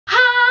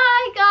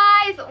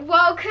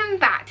welcome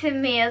back to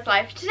Mia's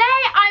Life. Today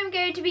I'm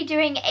going to be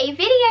doing a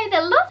video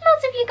that lots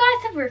of you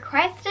guys have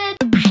requested.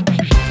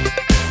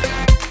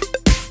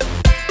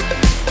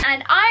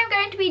 And I'm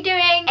going to be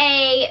doing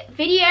a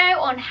video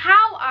on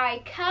how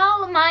I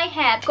curl my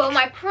hair. I've got all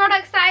my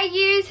products that I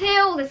use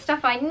here, all the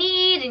stuff I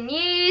need and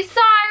use.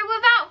 So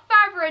without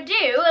further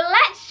ado,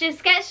 let's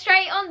just get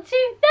straight onto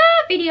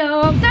the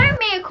video. So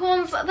Mia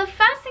Corns, the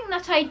first thing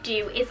that I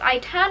do is I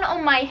turn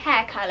on my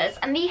hair colours,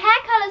 and the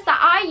hair colours that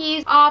I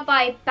use are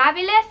by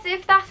Babyliss,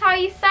 if that's how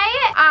you say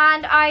it.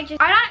 And I'd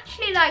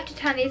actually like to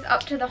turn these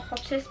up to the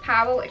hottest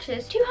power, which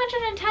is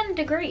 210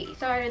 degrees,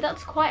 so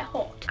that's quite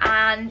hot.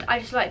 And I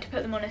just like to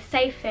put them on a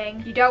safe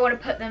thing. You don't want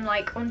to put them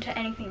like onto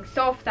anything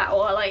soft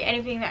or like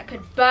anything that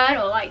could burn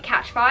or like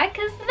catch fire,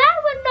 because that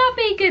would not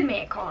be good,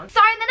 Mia Corns. So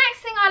the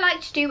next thing I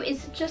like to do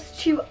is just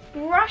to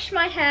brush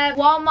my hair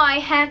while my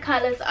hair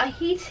colours are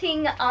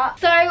heating up.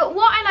 So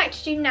what I like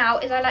to do now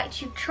is I like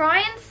to try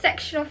and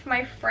section off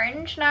my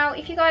fringe. Now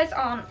if you guys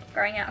aren't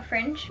growing out a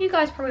fringe, you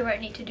guys probably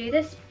won't need to do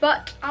this,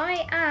 but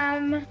I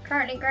am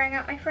currently growing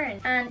out my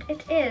fringe and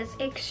it is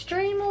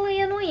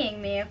extremely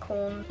annoying, Mia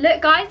Corns.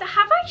 Look guys,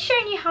 have I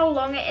shown you how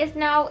long it is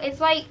now? It's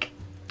like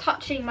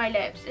touching my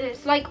lips.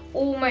 It's like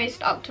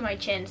almost up to my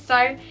chin,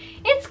 so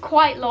it's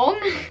quite long.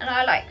 And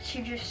I like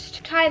to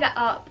just tie that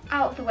up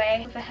out of the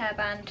way with a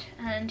hairband.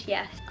 And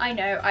yes, I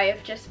know I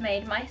have just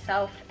made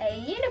myself a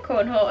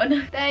unicorn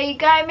horn. There you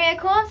go, Mia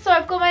Corns. So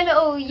I've got my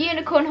little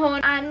unicorn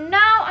horn, and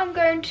now I'm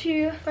going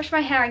to brush my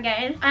hair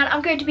again, and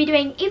I'm going to be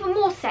doing even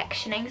more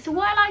sectioning. So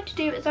what I like to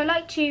do is I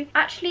like to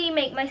actually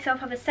make myself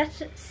have a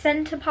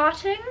center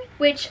parting,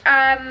 which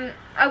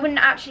I wouldn't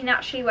actually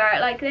naturally wear it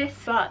like this,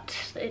 but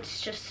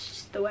it's just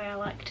the way I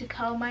like to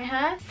curl my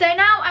hair. So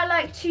now I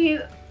like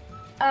to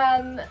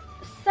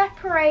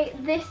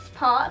separate this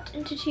part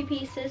into two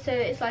pieces, so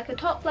it's like a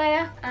top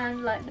layer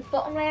and like the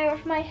bottom layer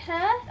of my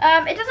hair.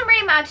 It doesn't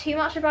really matter too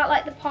much about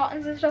like the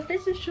partings and stuff.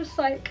 This is just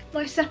like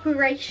my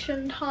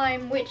separation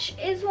time, which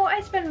is what I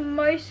spend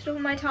most of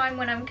my time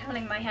when I'm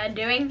curling my hair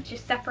doing,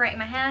 just separating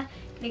my hair.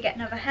 You get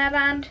another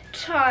hairband,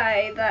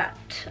 tie that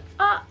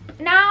up.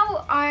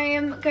 Now I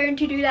am going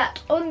to do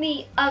that on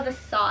the other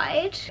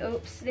side.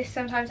 Oops, this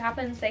sometimes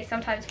happens, they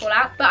sometimes fall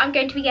out. But I'm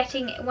going to be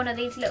getting one of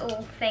these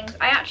little things.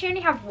 I actually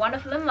only have one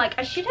of them, like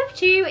I should have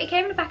two. It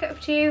came in a packet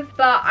of two,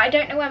 but I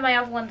don't know where my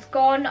other one's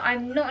gone.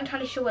 I'm not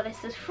entirely sure where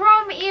this is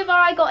from. Either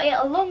I got it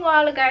a long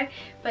while ago,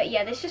 but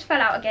yeah, this just fell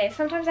out again.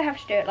 Sometimes I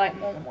have to do it like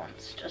more than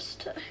once,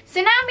 just to...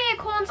 So now, Mia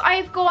Corns,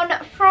 I've gone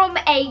from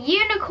a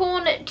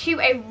unicorn to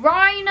a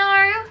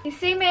rhino. You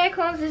see, Mia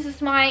Corns, this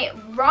is my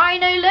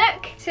rhino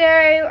look. So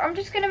I'm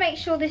just gonna make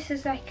sure this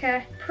is like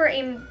a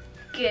pretty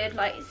good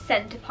like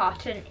center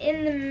pattern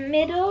in the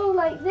middle,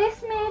 like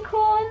this, Mia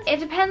Corns. It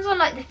depends on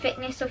like the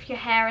thickness of your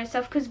hair and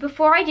stuff, because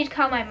before I did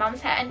curl my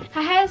mum's hair, and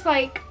her hair's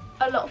like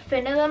a lot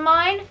thinner than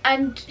mine,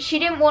 and she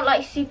didn't want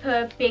like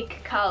super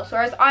big curls,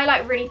 whereas I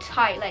like really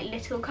tight like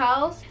little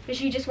curls, but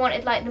she just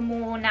wanted like the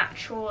more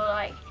natural,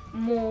 like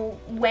more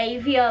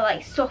wavier,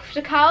 like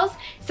softer curls.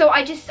 So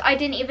I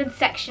didn't even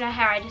section her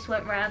hair, I just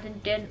went around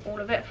and did all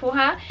of it for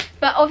her.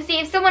 But obviously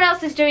if someone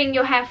else is doing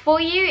your hair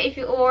for you,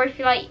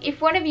 if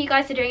one of you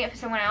guys are doing it for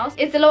someone else,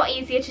 it's a lot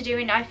easier to do,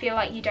 and I feel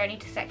like you don't need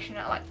to section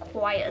it like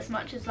quite as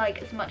much as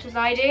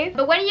I do.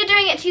 But when you're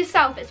doing it to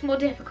yourself, it's more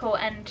difficult,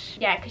 and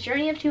yeah, because you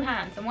only have two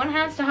hands, and one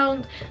hand's to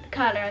hold the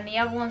curler and the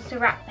other one's to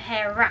wrap the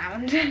hair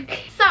around.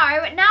 So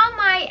now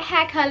my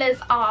hair colours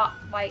are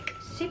like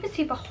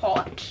super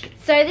hot.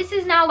 So this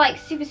is now like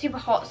super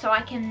hot, so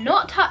I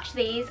cannot touch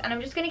these, and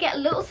I'm just going to get a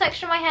little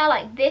section of my hair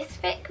like this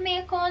thick,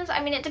 Mia Corns.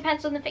 I mean, it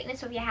depends on the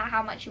thickness of your hair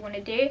how much you want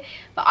to do,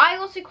 but I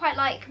also quite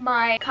like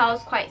my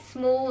curls quite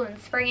small and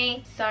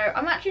springy, so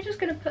I'm actually just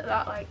going to put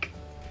that like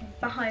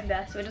behind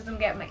there so it doesn't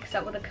get mixed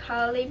up with the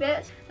curly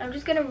bits. I'm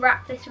just going to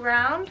wrap this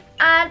around,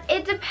 and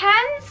it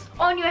depends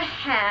on your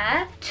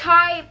hair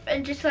type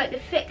and just like the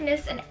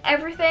thickness and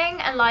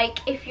everything, and like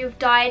if you've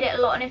dyed it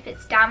a lot and if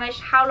it's damaged,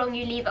 how long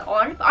you leave it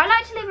on. But I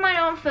like to leave mine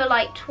on for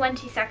like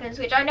 20 seconds,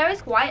 which I know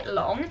is quite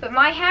long, but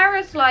my hair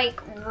is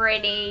like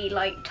really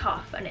like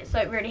tough and it's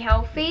like really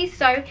healthy,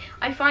 so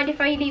I find if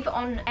I leave it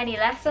on any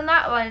less than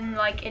that, then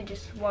like it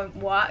just won't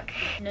work.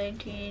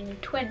 19,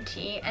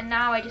 20, and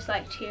now I just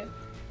like to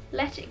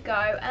let it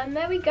go, and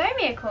there we go,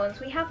 Mia Corns.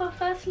 We have our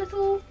first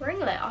little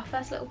ringlet, our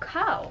first little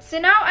curl. So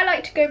now I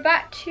like to go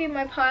back to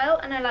my pile,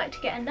 and I like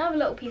to get another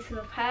little piece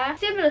of hair,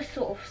 similar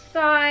sort of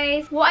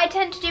size. What I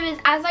tend to do is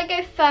as I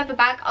go further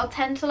back, I'll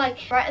tend to like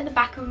right at the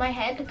back of my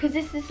head, because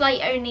this is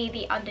like only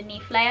the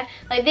underneath layer.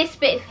 Like this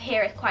bit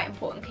here is quite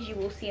important because you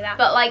will see that,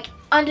 but like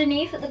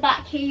underneath at the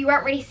back here you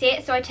won't really see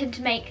it, so I tend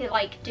to make it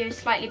like do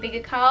slightly bigger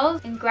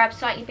curls and grab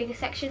slightly bigger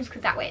sections,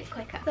 because that way it's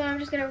quicker. So I'm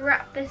just going to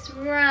wrap this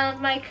around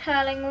my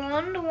curling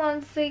wand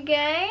once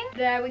again.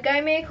 There we go,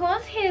 Mia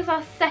Corns. Here's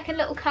our second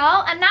little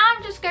curl, and now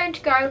I'm just going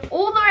to go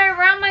all the way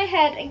around my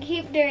head and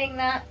keep doing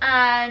that,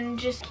 and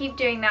just keep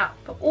doing that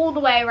for all the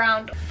way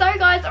around. So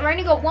guys, I've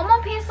only got one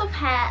more piece of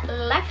hair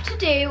left to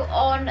do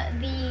on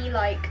the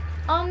like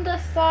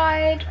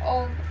underside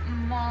of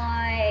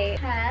my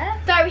hair.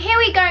 So here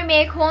we go,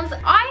 Mia Corns.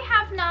 I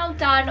have have now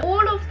done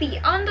all of the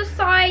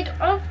underside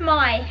of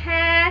my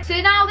hair. So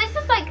now this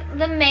is like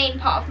the main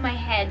part of my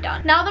hair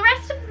done. Now the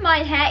rest of my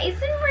hair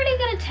isn't really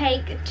going to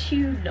take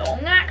too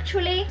long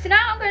actually. So now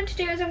what I'm going to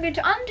do is I'm going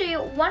to undo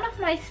one of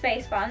my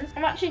space buns.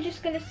 I'm actually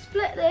just going to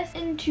split this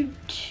into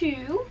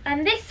two.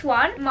 And this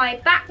one, my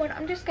back one,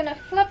 I'm just going to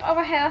flip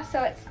over here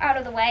so it's out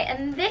of the way.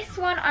 And this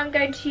one I'm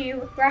going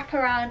to wrap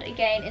around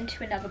again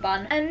into another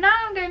bun. And now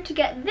I'm going to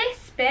get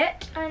this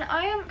bit and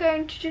I am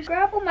going to just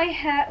grab all my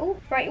hair. Oh,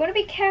 right, you want to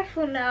be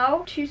careful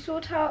now to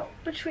sort out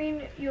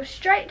between your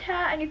straight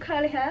hair and your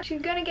curly hair. So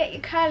you're going to get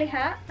your curly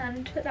hair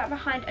and put that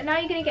behind. And now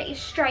you're going to get your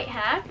straight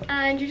hair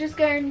and you're just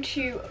going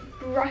to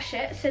brush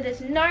it so there's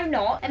no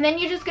knot, and then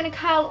you're just going to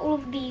curl all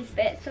of these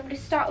bits. So I'm going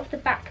to start with the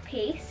back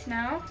piece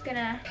now. I'm going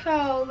to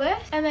curl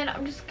this and then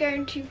I'm just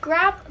going to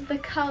grab the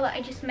curl that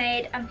I just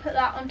made and put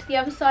that onto the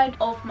other side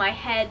of my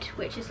head,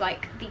 which is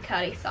like the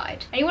curly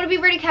side. And you want to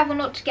be really careful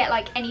not to get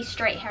like any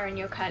straight hair in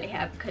your curly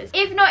hair, because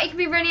if not it can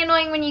be really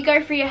annoying when you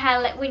go through your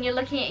hair, like when you're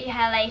looking at your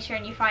hair later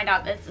and you find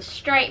out there's a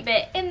straight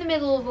bit in the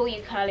middle of all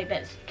your curly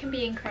bits. It can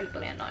be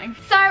incredibly annoying.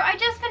 So I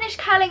just finished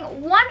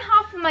curling one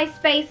half of my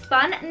space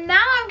bun.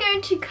 Now I'm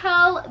going to curl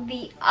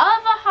the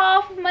other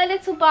half of my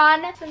little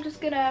bun. So I'm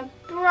just gonna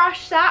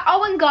brush that.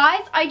 Oh, and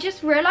guys, I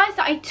just realized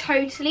that I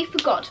totally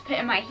forgot to put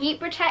in my heat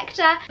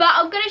protector, but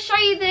I'm gonna show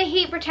you the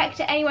heat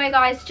protector anyway,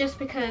 guys,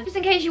 just in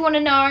case you want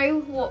to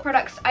know what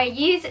products I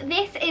use.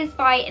 This is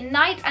by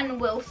Knight and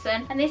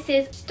Wilson, and this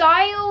is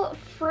Style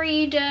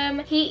Freedom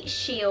Heat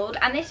Shield,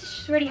 and this is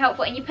just really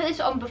helpful, and you put this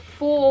on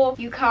before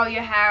you curl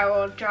your hair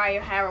or dry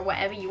your hair or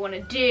whatever you want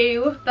to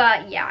do.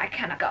 But yeah, I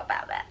kind of got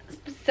about that,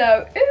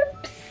 so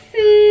oops.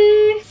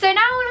 So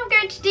now what I'm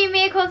going to do,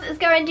 miracles, is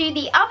go and do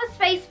the other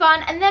space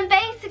bun, and then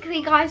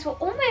basically, guys, we're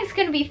almost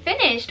going to be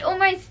finished,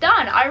 almost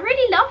done. I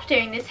really love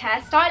doing this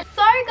hairstyle.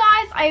 So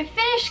guys, I've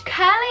finished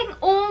curling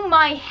all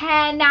my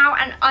hair now,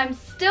 and I'm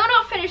still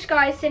not finished,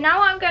 guys. So now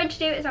what I'm going to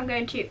do is I'm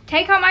going to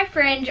take out my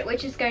fringe,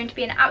 which is going to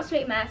be an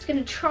absolute mess. I'm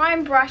going to try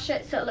and brush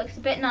it so it looks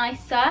a bit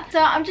nicer. So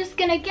I'm just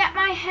going to get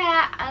my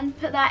hair and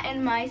put that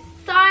in my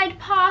side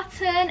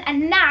parting,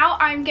 and now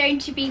I'm going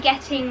to be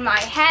getting my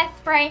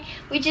hairspray,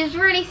 which is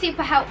really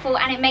super helpful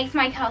and it makes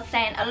my curls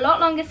stay in a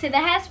lot longer. So the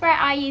hairspray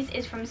I use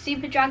is from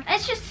Superdrug.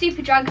 It's just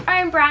Superdrug's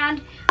own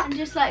brand, and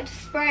just like to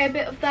spray a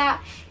bit of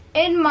that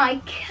in my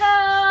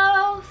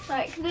curls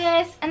like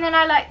this, and then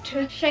I like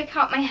to shake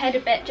out my head a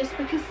bit, just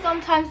because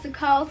sometimes the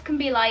curls can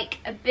be like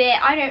a bit,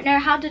 I don't know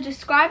how to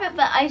describe it,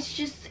 but it's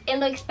just, it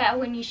looks better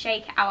when you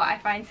shake it out, I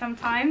find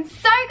sometimes.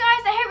 So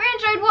guys, I hope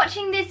you enjoyed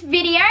watching this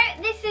video.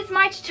 This is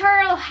my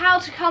tutorial how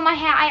to curl my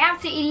hair. I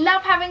absolutely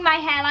love having my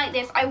hair like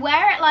this. I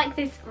wear it like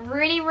this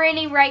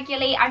really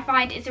regularly. I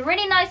find it's a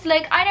really nice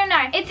look. I don't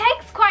know, it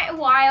takes quite a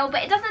while,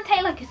 but it doesn't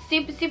take like a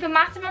super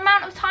massive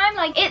amount of time.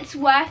 Like, it's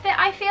worth it,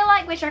 I feel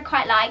like, which I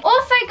quite like.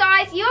 Also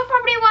guys, you're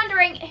probably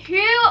wondering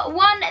who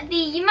won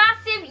the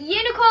massive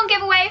unicorn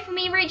giveaway for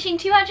me reaching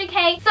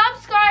 200k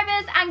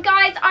subscribers, and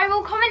guys, I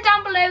will comment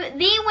down below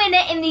the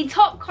winner in the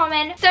top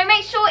comment. So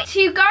make sure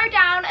to go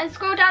down and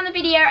scroll down the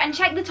video and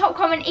check the top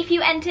comment if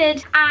you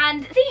entered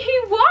and see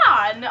who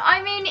won.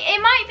 I mean,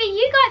 it might be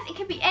you guys, it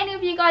could be any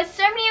of you guys.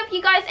 So many of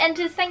you guys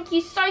entered. Thank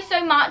you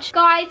so much,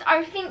 guys.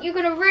 I think you're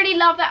gonna really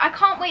love it. I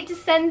can't wait to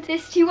send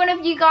this to one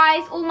of you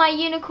guys, all my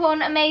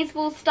unicorn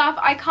amazable stuff.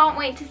 I can't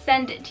wait to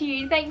send it to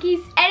you. Thank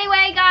you.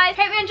 Anyway guys,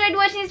 hope you enjoyed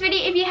watching this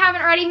video. If you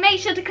haven't already, make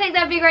sure to click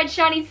that big red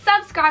shiny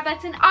subscribe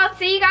button. I'll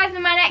see you guys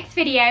in my next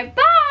video.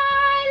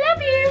 Bye,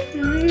 love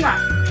you.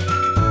 Mwah.